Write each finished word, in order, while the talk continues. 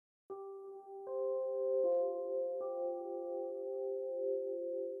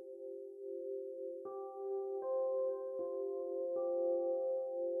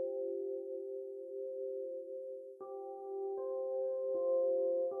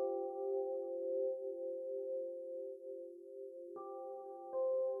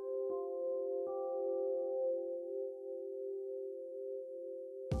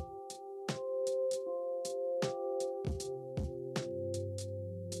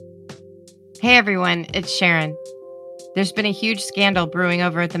Hey everyone, it's Sharon. There's been a huge scandal brewing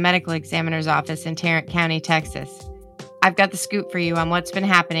over at the medical examiner's office in Tarrant County, Texas. I've got the scoop for you on what's been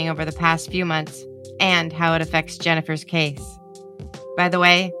happening over the past few months and how it affects Jennifer's case. By the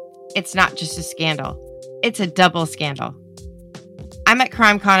way, it's not just a scandal, it's a double scandal. I'm at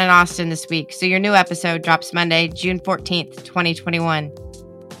CrimeCon in Austin this week, so your new episode drops Monday, June 14th, 2021.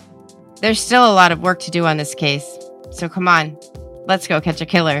 There's still a lot of work to do on this case, so come on, let's go catch a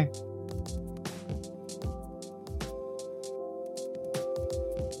killer.